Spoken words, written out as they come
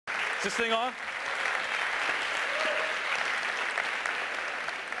Is this thing on?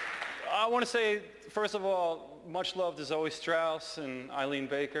 I want to say, first of all, much love to Zoe Strauss and Eileen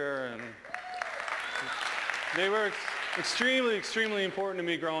Baker, and they were extremely, extremely important to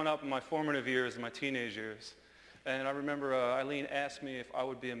me growing up in my formative years, in my teenage years. And I remember Eileen asked me if I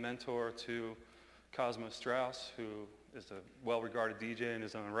would be a mentor to Cosmo Strauss, who is a well-regarded DJ in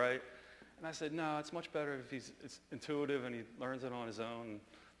his own right. And I said, no, it's much better if it's intuitive and he learns it on his own.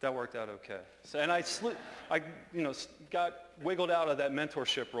 That worked out okay. So, and I got wiggled out of that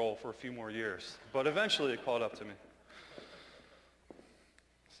mentorship role for a few more years. But eventually it caught up to me.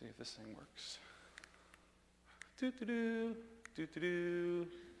 Let's see if this thing works. Do-do-do, do-do-do,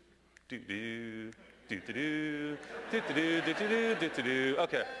 do-do-do, do-do-do, do-do-do, do-do-do, do-do-do.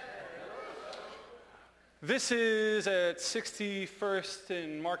 Okay. This is at 61st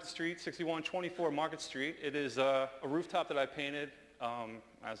and Market Street, 6124 Market Street. It is a rooftop that I painted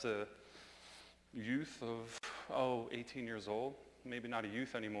as a youth of, 18 years old, maybe not a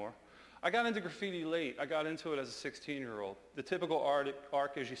youth anymore. I got into graffiti late. I got into it as a 16-year-old. The typical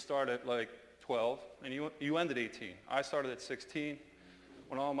arc is you start at like 12 and you end at 18. I started at 16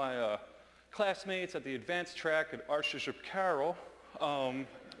 when all my classmates at the advanced track at Archbishop Carroll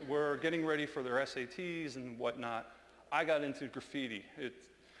were getting ready for their SATs and whatnot. I got into graffiti. It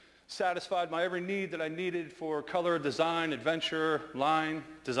satisfied my every need that I needed for color, design, adventure, line,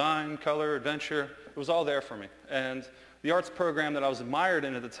 design, color, adventure. It was all there for me. And the arts program that I was admired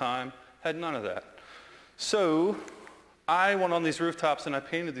in at the time had none of that. So I went on these rooftops and I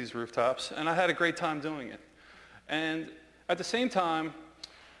painted these rooftops and I had a great time doing it. And at the same time,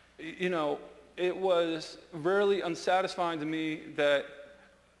 it was really unsatisfying to me that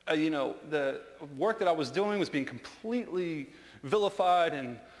the work that I was doing was being completely vilified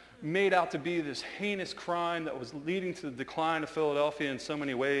and made out to be this heinous crime that was leading to the decline of Philadelphia in so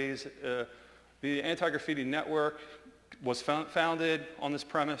many ways. The Anti-Graffiti Network was founded on this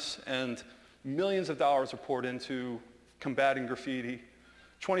premise, and millions of dollars were poured into combating graffiti.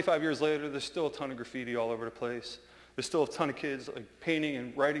 25 years later, there's still a ton of graffiti all over the place. There's still a ton of kids painting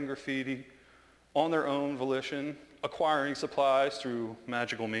and writing graffiti on their own volition, acquiring supplies through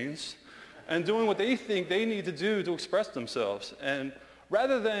magical means, and doing what they think they need to do to express themselves. And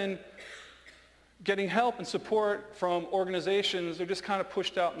rather than getting help and support from organizations, they're just kind of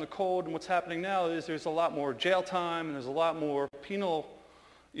pushed out in the cold. And what's happening now is there's a lot more jail time and there's a lot more penal,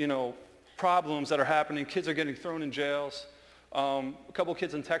 problems that are happening. Kids are getting thrown in jails. A couple of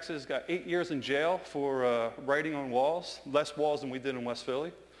kids in Texas got 8 years in jail for writing on walls, less walls than we did in West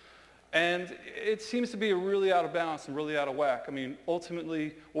Philly. And it seems to be really out of balance and really out of whack. I mean,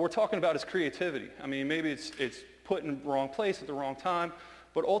 ultimately, what we're talking about is creativity. I mean, maybe it's put in the wrong place at the wrong time,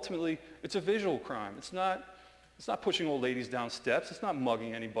 but ultimately, it's a visual crime. It's not pushing old ladies down steps. It's not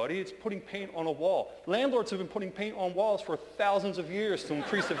mugging anybody. It's putting paint on a wall. Landlords have been putting paint on walls for thousands of years to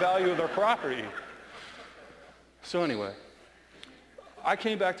increase the value of their property. So anyway, I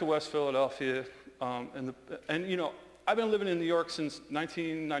came back to West Philadelphia, I've been living in New York since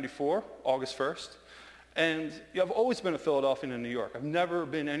 1994, August 1st. And I've always been a Philadelphian in New York. I've never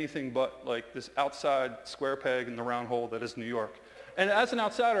been anything but like this outside square peg in the round hole that is New York. And as an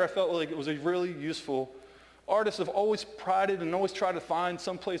outsider, I felt like it was a really useful. Artists have always prided and always tried to find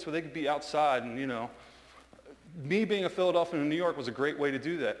some place where they could be outside. And me being a Philadelphian in New York was a great way to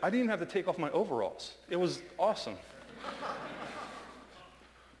do that. I didn't even have to take off my overalls. It was awesome.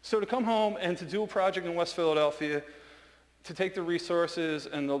 So to come home and to do a project in West Philadelphia, to take the resources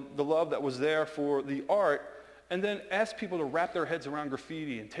and the love that was there for the art, and then ask people to wrap their heads around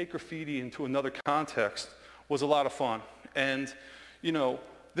graffiti and take graffiti into another context was a lot of fun. And,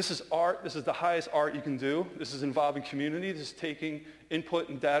 this is art. This is the highest art you can do. This is involving community. This is taking input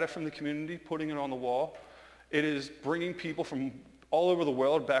and data from the community, putting it on the wall. It is bringing people from all over the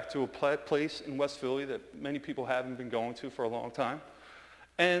world back to a place in West Philly that many people haven't been going to for a long time.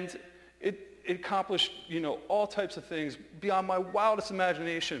 And it accomplished, all types of things beyond my wildest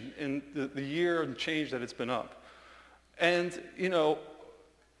imagination in the year and change that it's been up. And,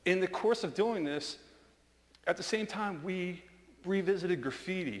 in the course of doing this, at the same time, we revisited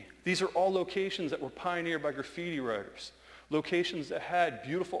graffiti. These are all locations that were pioneered by graffiti writers, locations that had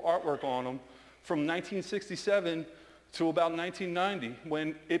beautiful artwork on them from 1967 to about 1990,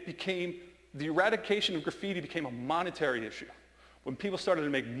 when the eradication of graffiti became a monetary issue. When people started to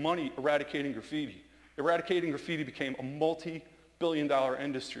make money eradicating graffiti became a multi-billion-dollar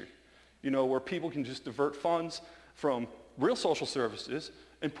industry, where people can just divert funds from real social services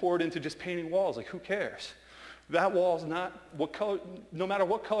and pour it into just painting walls. Like, who cares? That wall's not what color, no matter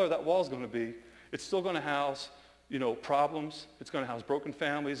what color that wall's going to be, it's still going to house, problems. It's going to house broken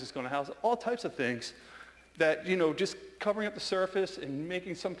families. It's going to house all types of things that, just covering up the surface and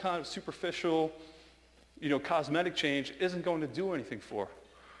making some kind of superficial, cosmetic change isn't going to do anything for.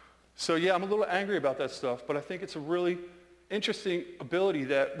 So yeah, I'm a little angry about that stuff, but I think it's a really interesting ability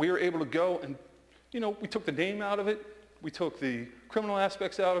that we were able to go and, we took the name out of it. We took the criminal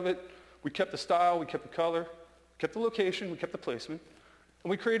aspects out of it. We kept the style, we kept the color, kept the location, we kept the placement, and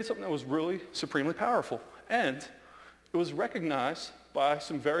we created something that was really supremely powerful. And it was recognized by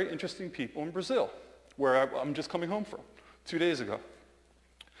some very interesting people in Brazil, where I'm just coming home from 2 days ago.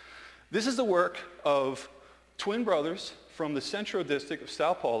 This is the work of twin brothers from the Centro district of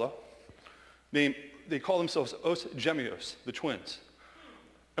Sao Paulo. They call themselves Os Gêmeos, the twins.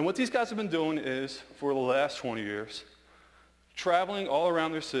 And what these guys have been doing is, for the last 20 years, traveling all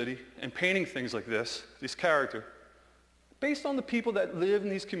around their city and painting things like this character, based on the people that live in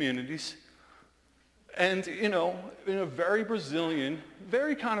these communities, and, in a very Brazilian,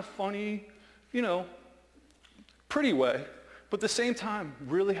 very kind of funny, pretty way, but at the same time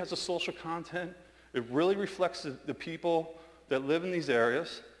really has a social content. It really reflects the people that live in these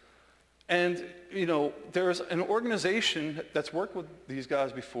areas. And, there's an organization that's worked with these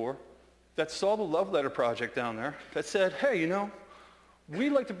guys before that saw the Love Letter Project down there that said, hey, we'd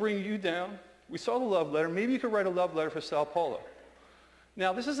like to bring you down. We saw the love letter. Maybe you could write a love letter for Sao Paulo.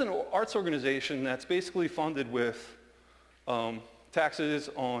 Now, this is an arts organization that's basically funded with taxes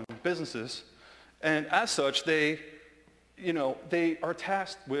on businesses. And as such, they are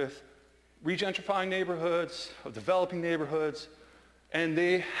tasked with regentrifying neighborhoods, of developing neighborhoods, and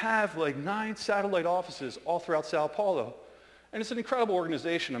they have like 9 satellite offices all throughout Sao Paulo. And it's an incredible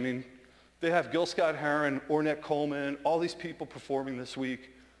organization. I mean, they have Gil Scott-Heron, Ornette Coleman, all these people performing this week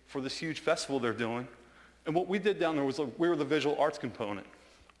for this huge festival they're doing. And what we did down there was we were the visual arts component.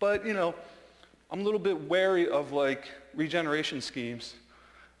 But, I'm a little bit wary of like regeneration schemes.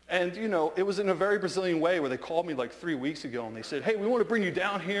 And, it was in a very Brazilian way where they called me like 3 weeks ago and they said, hey, we want to bring you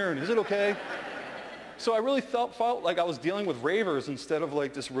down here, and is it okay? So I really felt like I was dealing with ravers instead of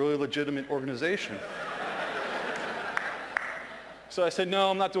like this really legitimate organization. So I said,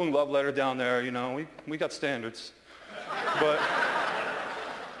 no, I'm not doing love letter down there, we got standards. But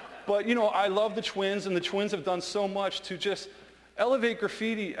I love the twins, and the twins have done so much to just elevate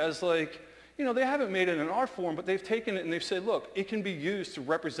graffiti as like, they haven't made it an art form, but they've taken it and they've said, look, it can be used to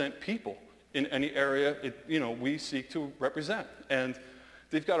represent people in any area we seek to represent. And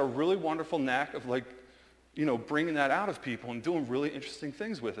they've got a really wonderful knack of like, bringing that out of people and doing really interesting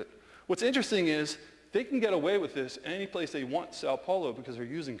things with it. What's interesting is they can get away with this any place they want in Sao Paulo because they're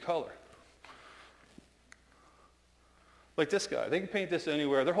using color. Like this guy, they can paint this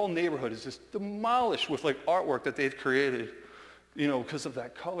anywhere. Their whole neighborhood is just demolished with like artwork that they've created, because of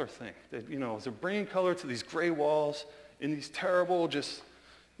that color thing. That, they're bringing color to these gray walls in these terrible, just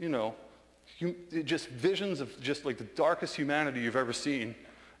visions of just like the darkest humanity you've ever seen.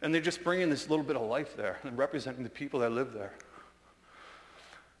 And they're just bringing this little bit of life there and representing the people that live there.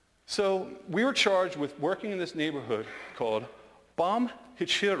 So we were charged with working in this neighborhood called Bom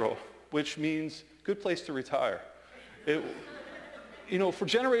Retiro, which means good place to retire. For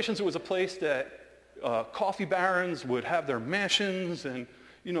generations it was a place that coffee barons would have their mansions, and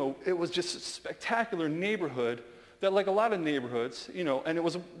it was just a spectacular neighborhood that, like a lot of neighborhoods, and it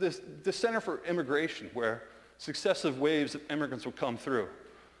was the center for immigration where successive waves of immigrants would come through.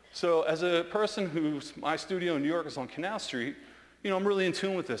 So as a person my studio in New York is on Canal Street, I'm really in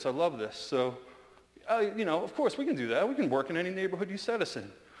tune with this. I love this. So, of course we can do that. We can work in any neighborhood you set us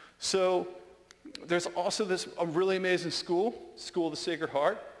in. So there's also a really amazing school of the Sacred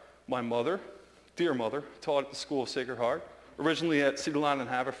Heart. My mother, dear mother, taught at the School of Sacred Heart. Originally at Cedar Lawn in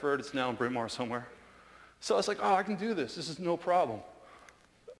Haverford. It's now in Bryn Mawr somewhere. So I was like, oh, I can do this. This is no problem.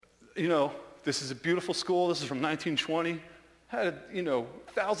 This is a beautiful school. This is from 1920.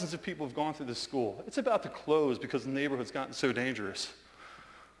 Thousands of people have gone through this school. It's about to close because the neighborhood's gotten so dangerous.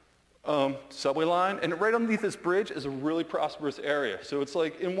 Subway line, and right underneath this bridge is a really prosperous area. So it's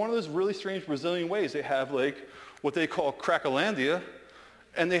like in one of those really strange Brazilian ways, they have like what they call Cracolandia,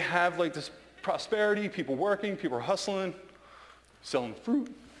 and they have like this prosperity, people working, people are hustling, selling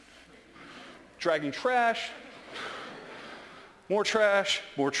fruit, dragging trash, more trash,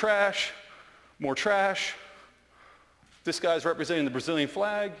 more trash, more trash. This guy's representing the Brazilian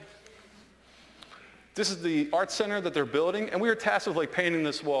flag. This is the art center that they're building, and we were tasked with like painting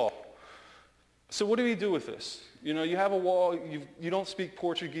this wall. So what do we do with this? You have a wall, you don't speak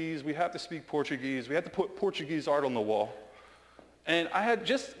Portuguese, we have to speak Portuguese, we have to put Portuguese art on the wall. And I had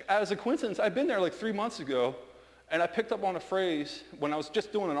just, as a coincidence, I'd been there like 3 months ago, and I picked up on a phrase when I was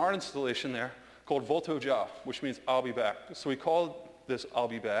just doing an art installation there called Volto Ja, which means I'll be back. So we called this I'll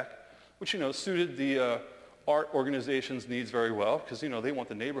be back, which, suited the art organization's needs very well because, they want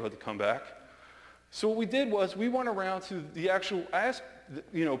the neighborhood to come back. So what we did was we went around to I asked,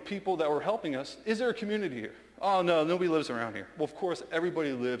 people that were helping us, is there a community here? Oh, no, nobody lives around here. Well, of course,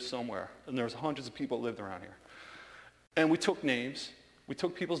 everybody lives somewhere, and there's hundreds of people that lived around here. And we took names. We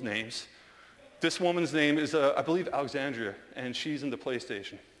took people's names. This woman's name is, I believe, Alexandria, and she's in the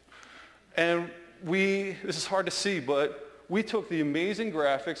PlayStation. And this is hard to see, but we took the amazing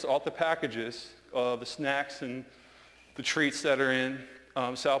graphics off the packages of the snacks and the treats that are in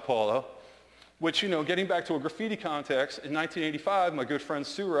Sao Paulo, which, getting back to a graffiti context, in 1985, my good friend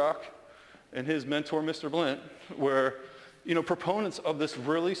Surak and his mentor, Mr. Blint, were, proponents of this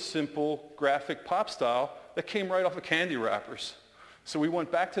really simple graphic pop style that came right off of candy wrappers. So we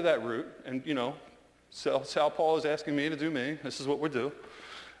went back to that route, and, Sao Paulo is asking me to do me. This is what we do.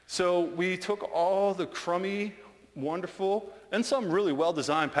 So we took all the crummy, wonderful, and some really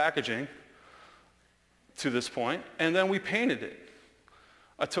well-designed packaging to this point, and then we painted it.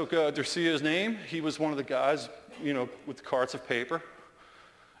 I took Dercia's name. He was one of the guys, with the carts of paper,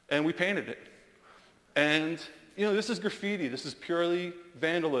 and we painted it. And, this is graffiti. This is purely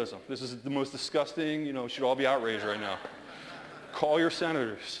vandalism. This is the most disgusting, should all be outraged right now. Call your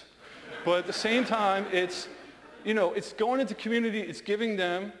senators. But at the same time, it's going into community, it's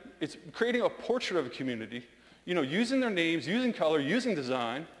creating a portrait of a community, using their names, using color, using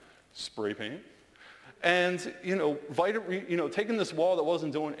design, spray paint, and, taking this wall that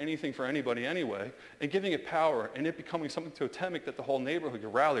wasn't doing anything for anybody anyway, and giving it power, and it becoming something totemic that the whole neighborhood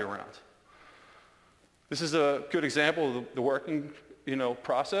could rally around. This is a good example of the working,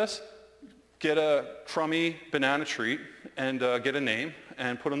 process. Get a crummy banana treat and get a name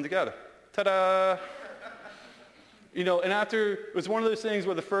and put them together. Ta-da! And after, it was one of those things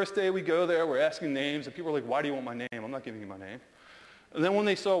where the first day we go there, we're asking names, and people are like, why do you want my name? I'm not giving you my name. And then when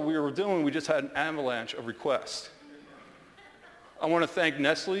they saw what we were doing, we just had an avalanche of requests. I want to thank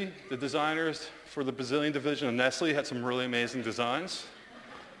Nestle, the designers for the Brazilian division of Nestle had some really amazing designs.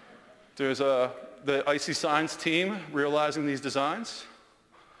 There's the Icy Signs team realizing these designs.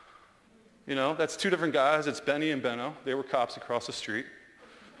 That's two different guys. It's Benny and Benno. They were cops across the street.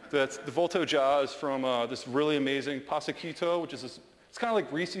 The Volto Ja is from this really amazing Pasaquito, which is it's kind of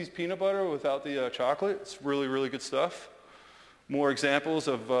like Reese's peanut butter without the chocolate. It's really, really good stuff. More examples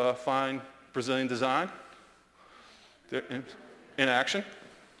of fine Brazilian design in action.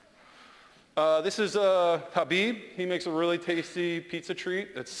 This is Habib. He makes a really tasty pizza treat.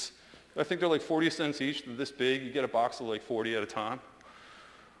 I think they're like 40 cents each. They're this big. You get a box of like 40 at a time.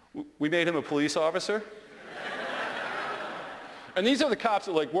 We made him a police officer. And these are the cops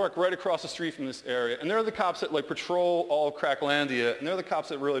that work right across the street from this area. And they're the cops that patrol all of Cracklandia. And they're the cops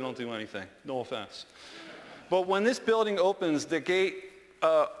that really don't do anything. No offense. But when this building opens, the gate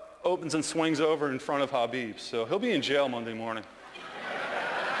opens and swings over in front of Habib. So he'll be in jail Monday morning.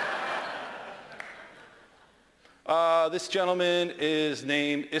 This gentleman is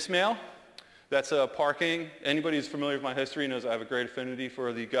named Ismail. That's parking. Anybody who's familiar with my history knows I have a great affinity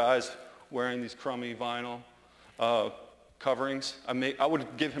for the guys wearing these crummy vinyl coverings. I would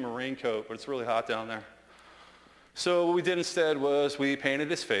give him a raincoat, but it's really hot down there. So what we did instead was we painted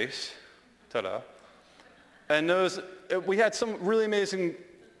his face. Ta-da. And we had some really amazing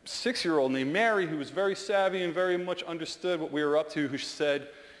 6-year-old named Mary who was very savvy and very much understood what we were up to, who said,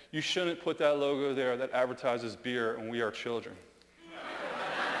 you shouldn't put that logo there that advertises beer and we are children.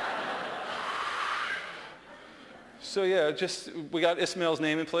 So yeah, we got Ismail's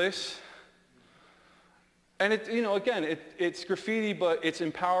name in place. And it's graffiti, but it's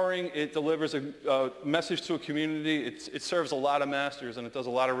empowering. It delivers a message to a community. It serves a lot of masters, and it does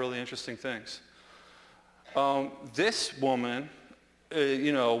a lot of really interesting things. This woman,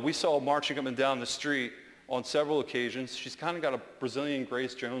 we saw marching up and down the street on several occasions. She's kind of got a Brazilian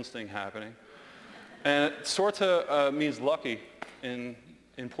Grace Jones thing happening. And sorte means lucky in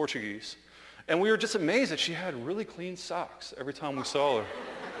Portuguese. And we were just amazed that she had really clean socks every time we saw her.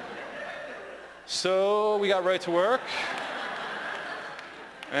 So we got right to work.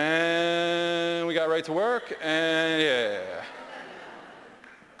 And we got right to work, and yeah.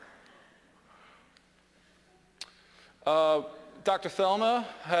 Dr. Thelma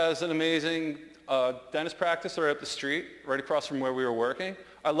has an amazing dentist practice right up the street, right across from where we were working.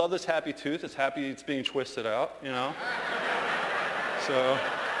 I love this happy tooth. It's happy it's being twisted out, So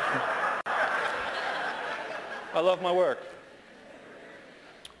I love my work.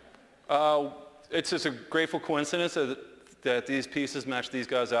 It's just a grateful coincidence that these pieces match these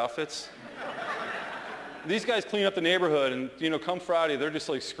guys' outfits. These guys clean up the neighborhood, and you know, come Friday, they're just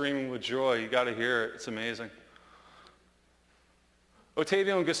like screaming with joy. You got to hear it. It's amazing.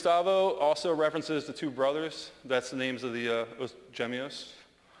 Ottavio and Gustavo also references the two brothers. That's the names of the Gemios.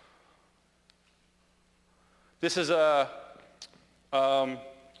 This is the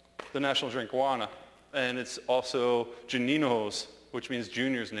national drink, guana, and it's also Janino's, which means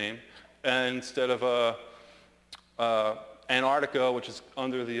junior's name. And instead of Antarctica, which is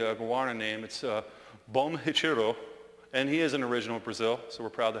under the guana name, it's Bom Hichiro, and he is an original Brazil, so we're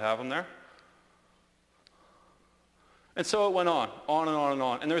proud to have him there. And so it went on and on and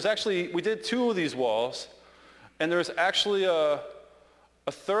on. And there's actually, we did 2 of these walls, and there's actually a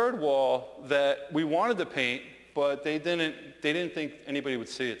third wall that we wanted to paint, but they didn't think anybody would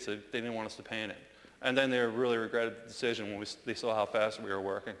see it, so they didn't want us to paint it. And then they really regretted the decision when they saw how fast we were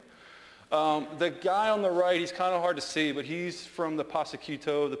working. The guy on the right, he's kind of hard to see, but he's from the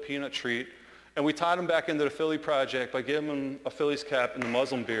Pasaquito, the peanut treat. And we tied him back into the Philly project by giving him a Phillies cap and the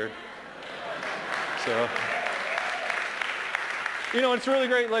Muslim beard. So, you know, it's really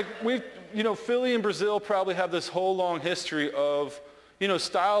great. Like, Philly and Brazil probably have this whole long history of,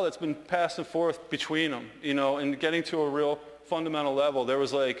 style that's been passed and forth between them, and getting to a real fundamental level. There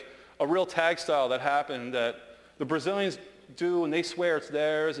was like a real tag style that happened that the Brazilians do and they swear it's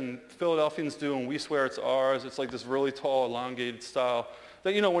theirs, and Philadelphians do and we swear it's ours. It's like this really tall, elongated style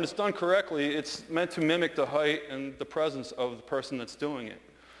that, when it's done correctly, it's meant to mimic the height and the presence of the person that's doing it.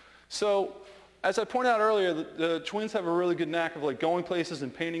 So, as I pointed out earlier, the twins have a really good knack of like going places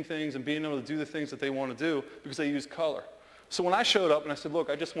and painting things and being able to do the things that they want to do because they use color. So when I showed up and I said, look,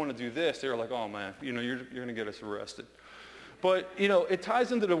 I just want to do this, they were like, oh man, you're going to get us arrested. But, it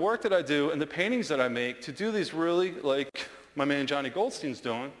ties into the work that I do and the paintings that I make to do these really, like my man Johnny Goldstein's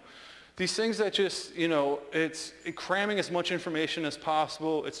doing, these things that just, it's cramming as much information as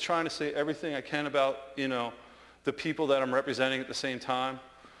possible. It's trying to say everything I can about, the people that I'm representing at the same time.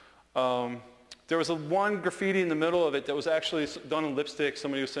 There was one graffiti in the middle of it that was actually done in lipstick.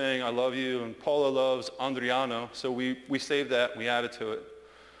 Somebody was saying, I love you, and Paula loves Andriano. So we saved that, we added to it.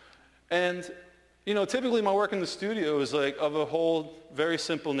 And, typically my work in the studio is like of a whole very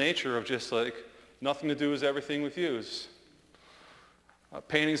simple nature of just like, nothing to do is everything with you.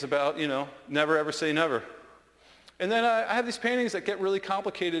 Paintings about, never ever say never. And then I have these paintings that get really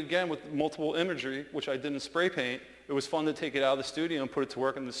complicated again with multiple imagery, which I did in spray paint. It was fun to take it out of the studio and put it to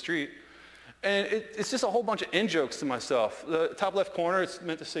work in the street. And it's just a whole bunch of in-jokes to myself. The top left corner, it's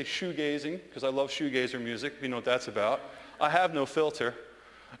meant to say shoegazing, because I love shoegazer music. You know what that's about. I have no filter.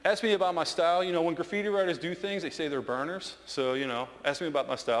 Ask me about my style. When graffiti writers do things, they say they're burners. So, ask me about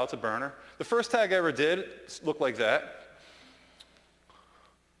my style. It's a burner. The first tag I ever did looked like that.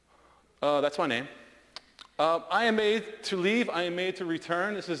 That's my name. I am made to leave. I am made to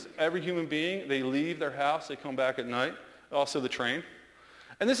return. This is every human being. They leave their house. They come back at night. Also the train.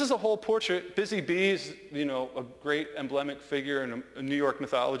 And this is a whole portrait. Busy Bee is, a great emblematic figure in New York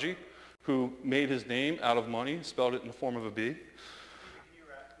mythology who made his name out of money, spelled it in the form of a bee.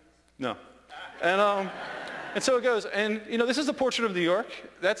 No. And so it goes. And, this is a portrait of New York.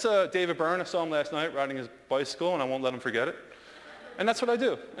 That's David Byrne. I saw him last night riding his bicycle, and I won't let him forget it. And that's what I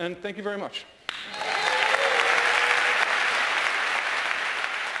do. And thank you very much.